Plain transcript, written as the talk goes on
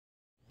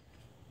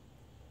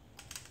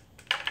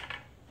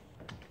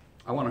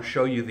I want to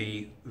show you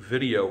the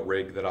video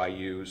rig that I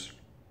use.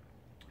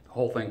 The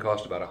whole thing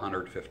cost about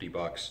 150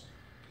 bucks.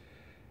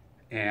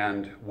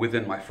 And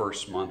within my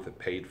first month, it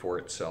paid for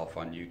itself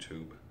on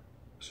YouTube.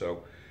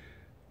 So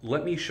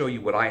let me show you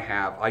what I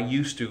have. I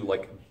used to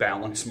like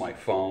balance my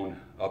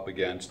phone up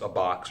against a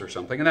box or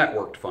something, and that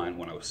worked fine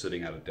when I was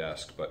sitting at a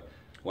desk. But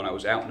when I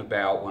was out and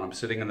about, when I'm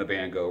sitting in the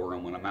Van Gogh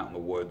room, when I'm out in the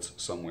woods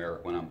somewhere,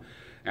 when I'm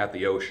at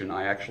the ocean,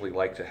 I actually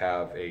like to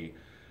have a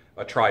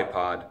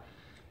tripod.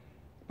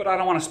 But I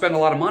don't want to spend a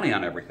lot of money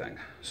on everything.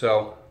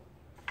 So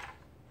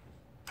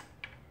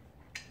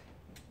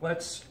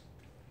let's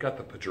got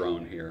the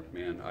Padrone here,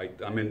 man.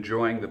 I'm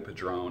enjoying the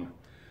Padrone.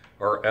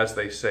 Or as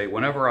they say,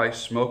 whenever I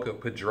smoke a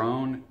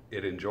Padrone,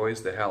 it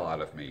enjoys the hell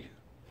out of me.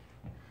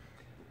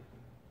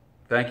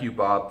 Thank you,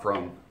 Bob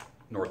from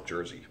North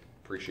Jersey.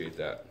 Appreciate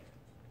that.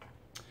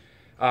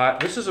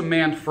 This is a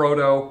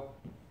Manfrotto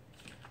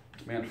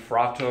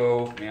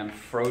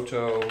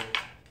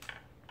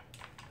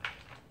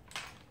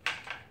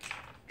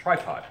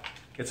tripod.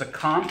 It's a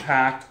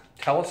compact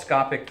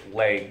telescopic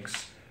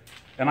legs,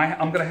 and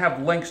I'm going to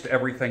have links to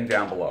everything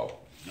down below.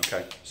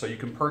 Okay, so you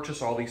can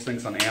purchase all these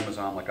things on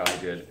Amazon like I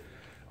did.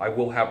 I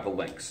will have the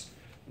links.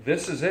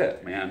 This is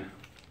it, man.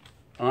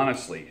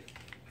 Honestly,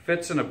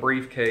 fits in a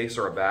briefcase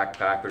or a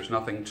backpack. There's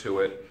nothing to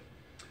it.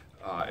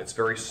 It's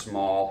very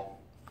small.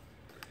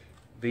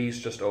 These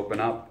just open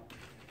up.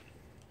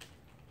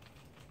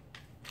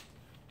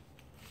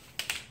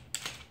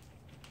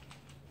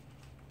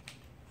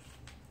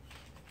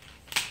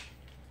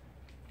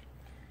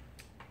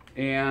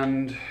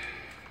 And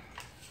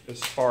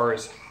as far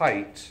as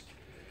height,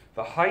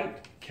 the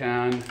height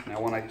can,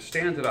 now when I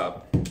stand it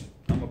up,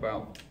 I'm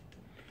about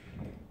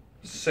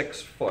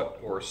 6 foot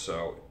or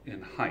so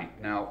in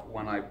height. Now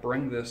when I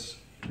bring this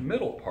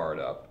middle part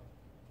up,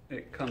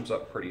 it comes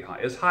up pretty high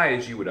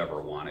as you would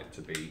ever want it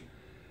to be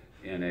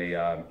in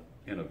a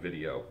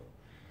video.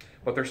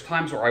 But there's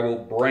times where I will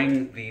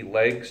bring the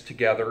legs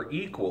together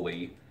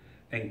equally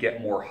and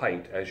get more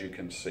height, as you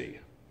can see.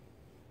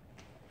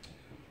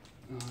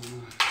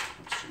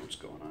 Let's see what's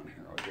going on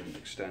here. I didn't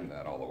extend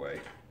that all the way.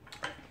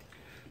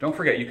 Don't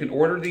forget, you can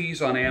order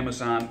these on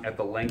Amazon at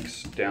the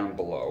links down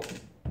below.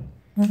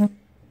 All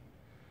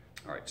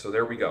right, so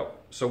there we go.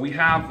 So we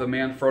have the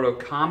Manfrotto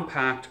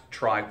compact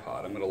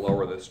tripod. I'm going to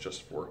lower this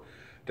just for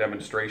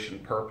demonstration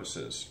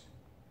purposes.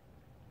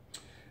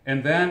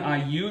 And then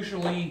I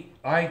do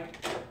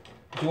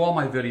all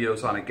my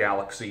videos on a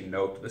Galaxy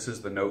Note. This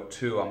is the Note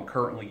 2. I'm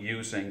currently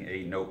using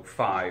a Note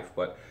 5,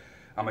 but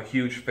I'm a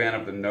huge fan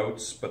of the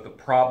Notes. But the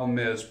problem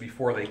is,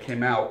 before they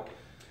came out,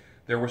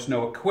 there was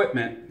no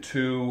equipment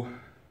to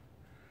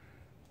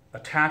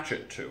attach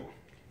it to.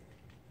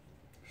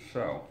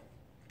 So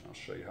I'll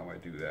show you how I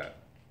do that.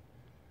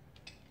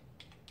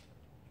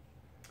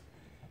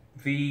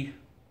 Take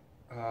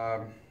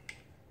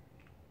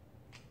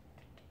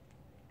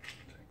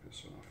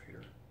this off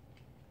here.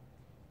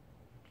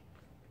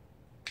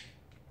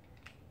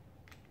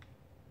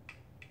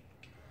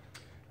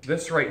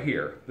 This right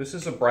here, this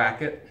is a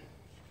bracket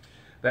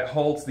that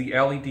holds the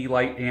LED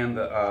light and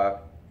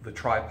the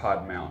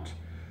tripod mount.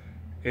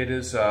 It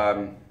is,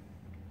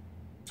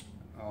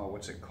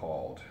 what's it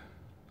called?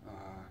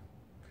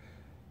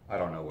 I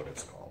don't know what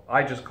it's called.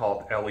 I just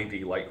call it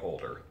LED light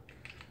holder.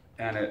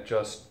 And it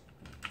just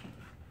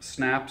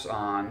snaps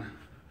on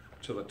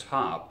to the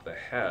top, the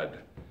head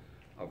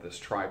of this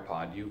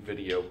tripod. You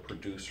video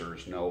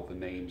producers know the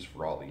names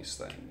for all these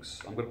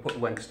things. I'm going to put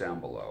links down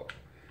below.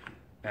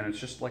 And it's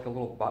just like a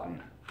little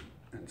button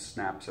and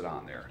snaps it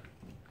on there.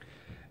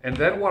 And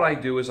then what I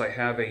do is I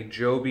have a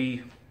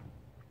Joby,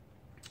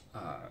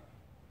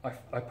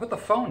 I put the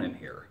phone in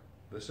here.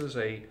 This is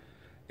it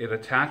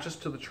attaches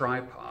to the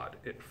tripod.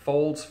 It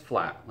folds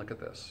flat, look at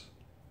this.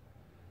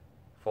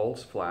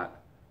 Folds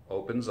flat,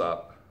 opens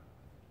up,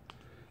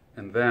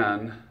 and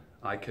then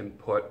I can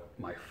put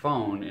my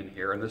phone in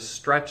here, and this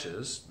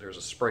stretches. There's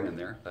a spring in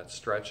there that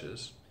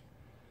stretches.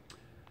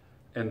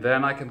 And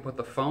then I can put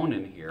the phone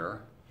in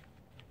here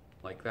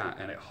like that,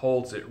 and it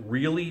holds it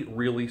really,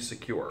 really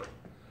secure.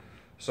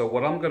 So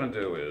what I'm going to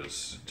do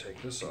is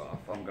take this off.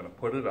 I'm going to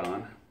put it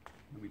on.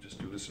 Let me just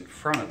do this in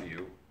front of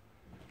you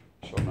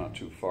so I'm not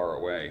too far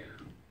away.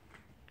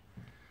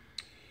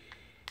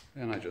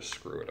 And I just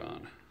screw it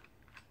on.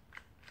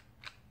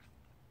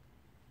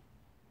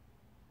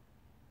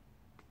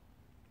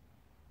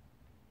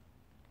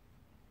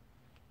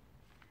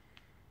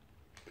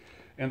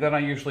 And then I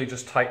usually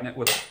just tighten it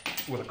with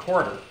a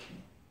quarter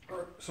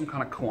or some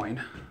kind of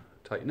coin.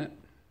 Tighten it.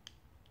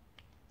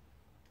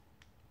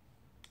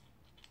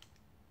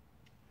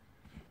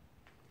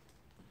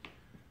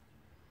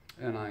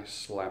 And I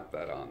slap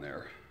that on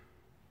there.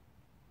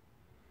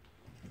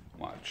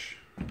 Watch.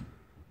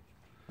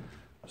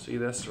 See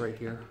this right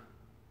here?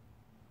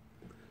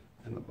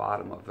 And the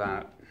bottom of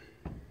that.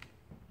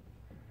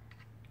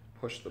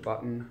 Push the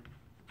button,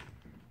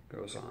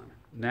 goes on.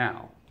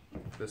 Now,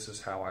 this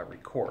is how I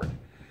record.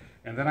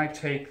 And then I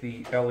take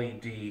the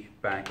LED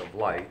bank of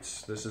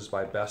lights. This is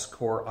by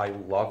Bestcore. I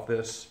love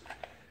this.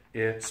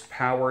 It's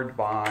powered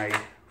by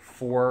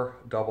 4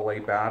 AA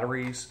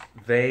batteries.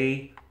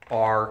 They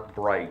are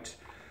bright.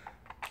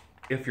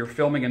 If you're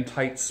filming in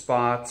tight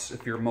spots,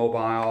 if you're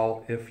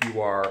mobile, if you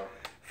are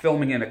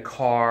filming in a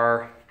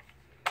car,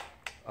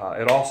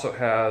 it also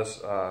has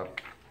a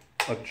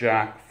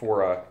jack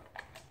for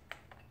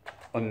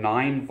a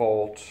 9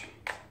 volt,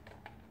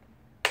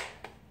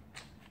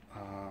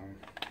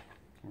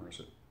 where is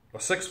it? A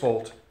 6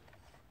 volt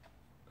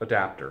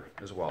adapter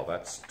as well.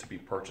 That's to be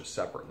purchased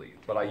separately.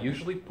 But I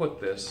usually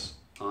put this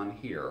on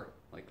here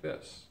like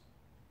this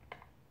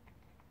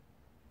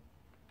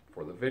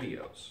for the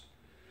videos.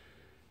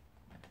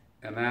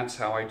 And that's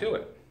how I do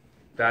it.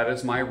 That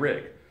is my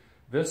rig.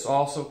 This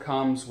also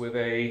comes with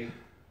a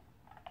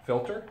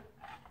filter.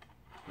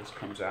 This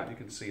comes out, you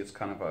can see it's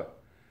kind of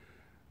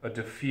a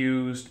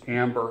diffused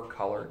amber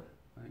colored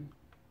thing.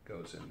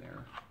 Goes in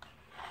there.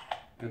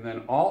 And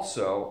then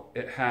also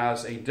it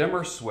has a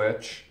dimmer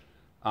switch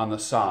on the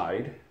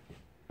side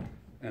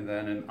and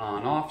then an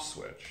on-off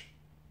switch.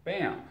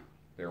 Bam,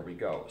 there we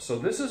go. So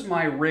this is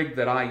my rig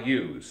that I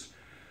use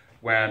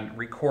when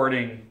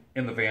recording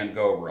in the Van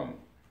Gogh room.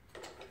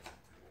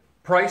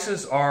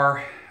 Prices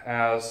are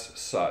as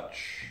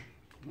such.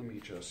 Let me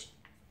just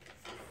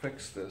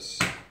fix this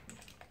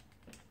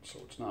so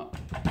it's not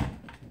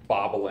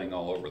bobbling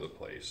all over the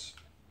place.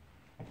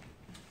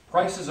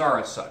 Prices are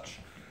as such.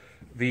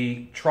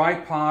 The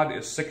tripod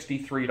is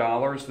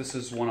 $63. This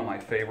is one of my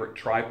favorite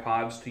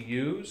tripods to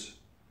use.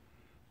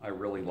 I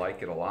really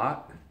like it a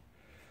lot.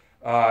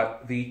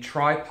 The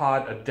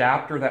tripod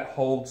adapter that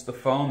holds the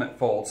phone, that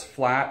folds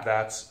flat,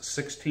 that's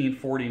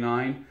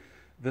 $16.49.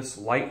 This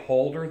light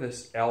holder,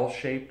 this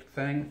L-shaped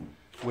thing,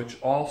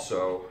 which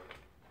also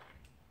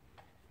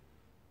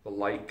the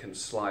light can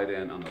slide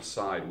in on the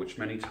side, which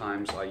many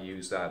times I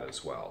use that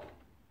as well.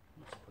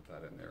 Let's put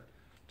that in there.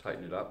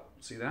 Tighten it up.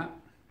 See that?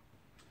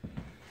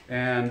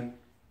 And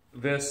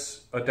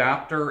this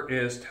adapter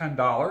is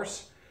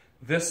 $10.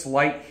 This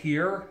light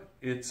here,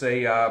 it's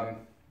a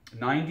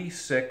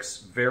 96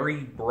 very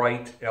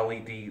bright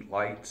LED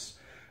lights.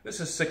 This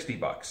is 60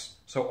 bucks.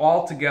 So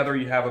altogether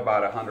you have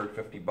about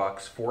 150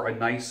 bucks for a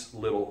nice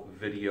little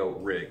video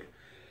rig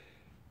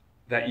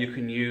that you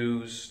can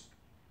use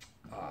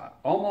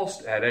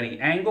almost at any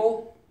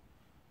angle.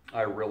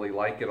 I really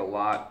like it a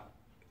lot.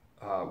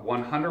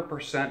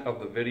 100% of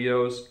the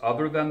videos,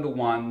 other than the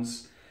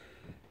ones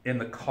in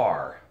the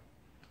car,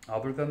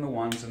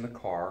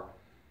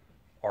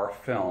 are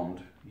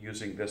filmed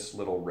using this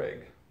little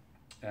rig.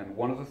 And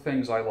one of the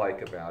things I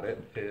like about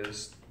it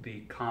is the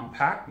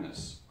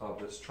compactness of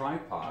this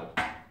tripod.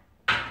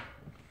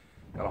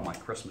 Got all my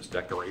Christmas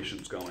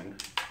decorations going.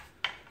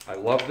 I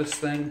love this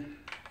thing.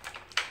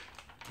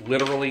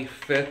 Literally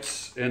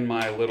fits in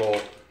my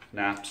little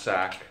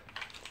knapsack.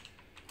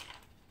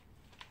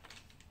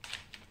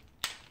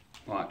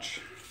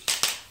 Watch.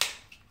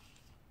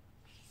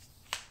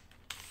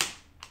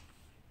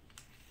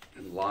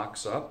 And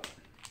locks up.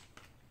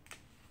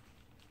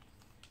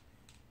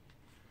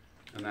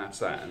 And that's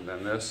that. And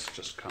then this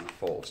just kind of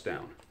folds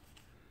down.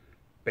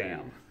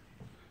 Bam.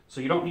 So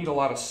you don't need a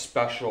lot of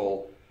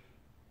special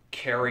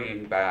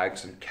carrying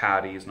bags and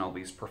caddies and all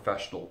these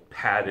professional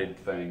padded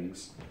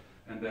things.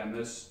 And then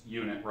this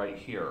unit right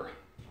here.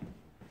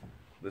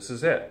 This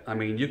is it. I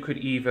mean, you could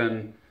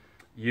even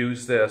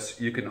use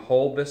this. You can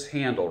hold this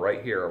handle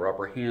right here, a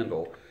rubber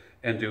handle,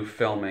 and do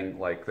filming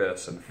like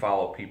this and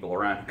follow people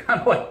around.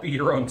 Kind of like be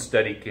your own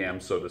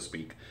Steadicam, so to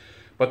speak.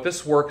 But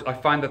this works. I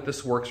find that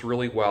this works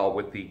really well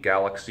with the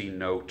Galaxy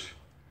Note,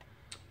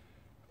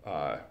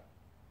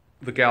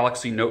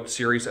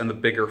 series and the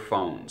bigger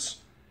phones.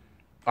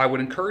 I would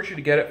encourage you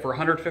to get it for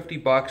 150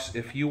 bucks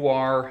if you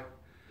are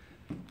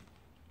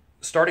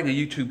starting a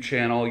YouTube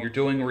channel, you're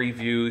doing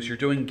reviews, you're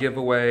doing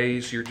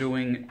giveaways, you're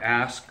doing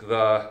ask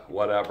the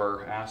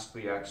whatever, ask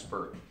the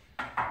expert.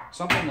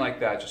 Something like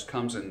that just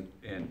comes in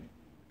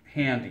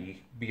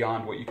handy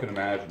beyond what you can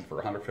imagine for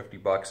 150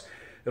 bucks.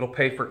 It'll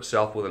pay for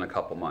itself within a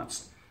couple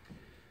months.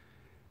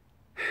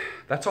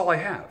 That's all I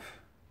have,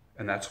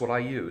 and that's what I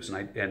use.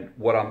 And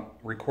what I'm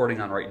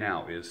recording on right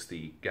now is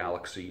the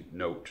Galaxy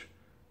Note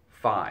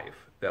 5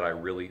 that I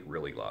really,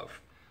 really love.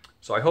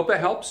 So I hope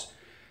that helps.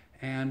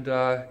 And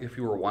if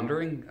you were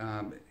wondering,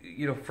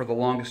 you know, for the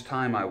longest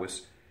time I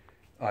was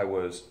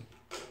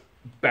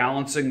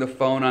balancing the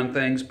phone on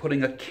things,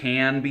 putting a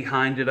can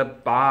behind it, a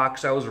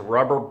box. I was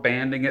rubber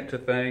banding it to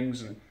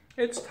things, and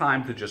it's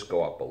time to just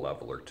go up a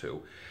level or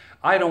two.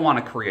 I don't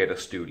want to create a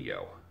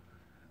studio.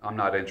 I'm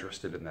not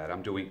interested in that.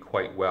 I'm doing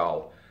quite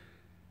well,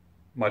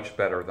 much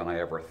better than I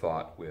ever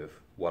thought with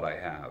what I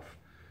have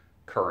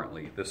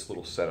currently, this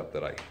little setup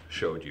that I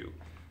showed you.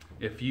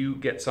 If you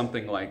get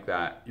something like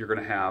that, you're going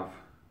to have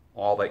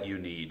all that you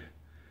need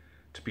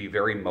to be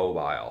very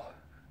mobile,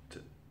 to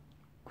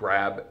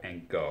grab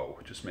and go.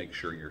 Just make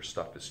sure your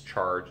stuff is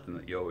charged and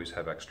that you always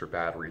have extra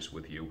batteries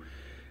with you,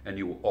 and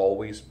you will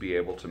always be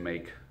able to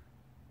make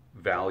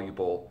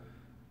valuable,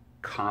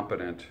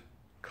 competent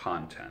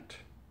content.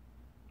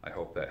 I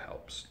hope that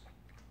helps.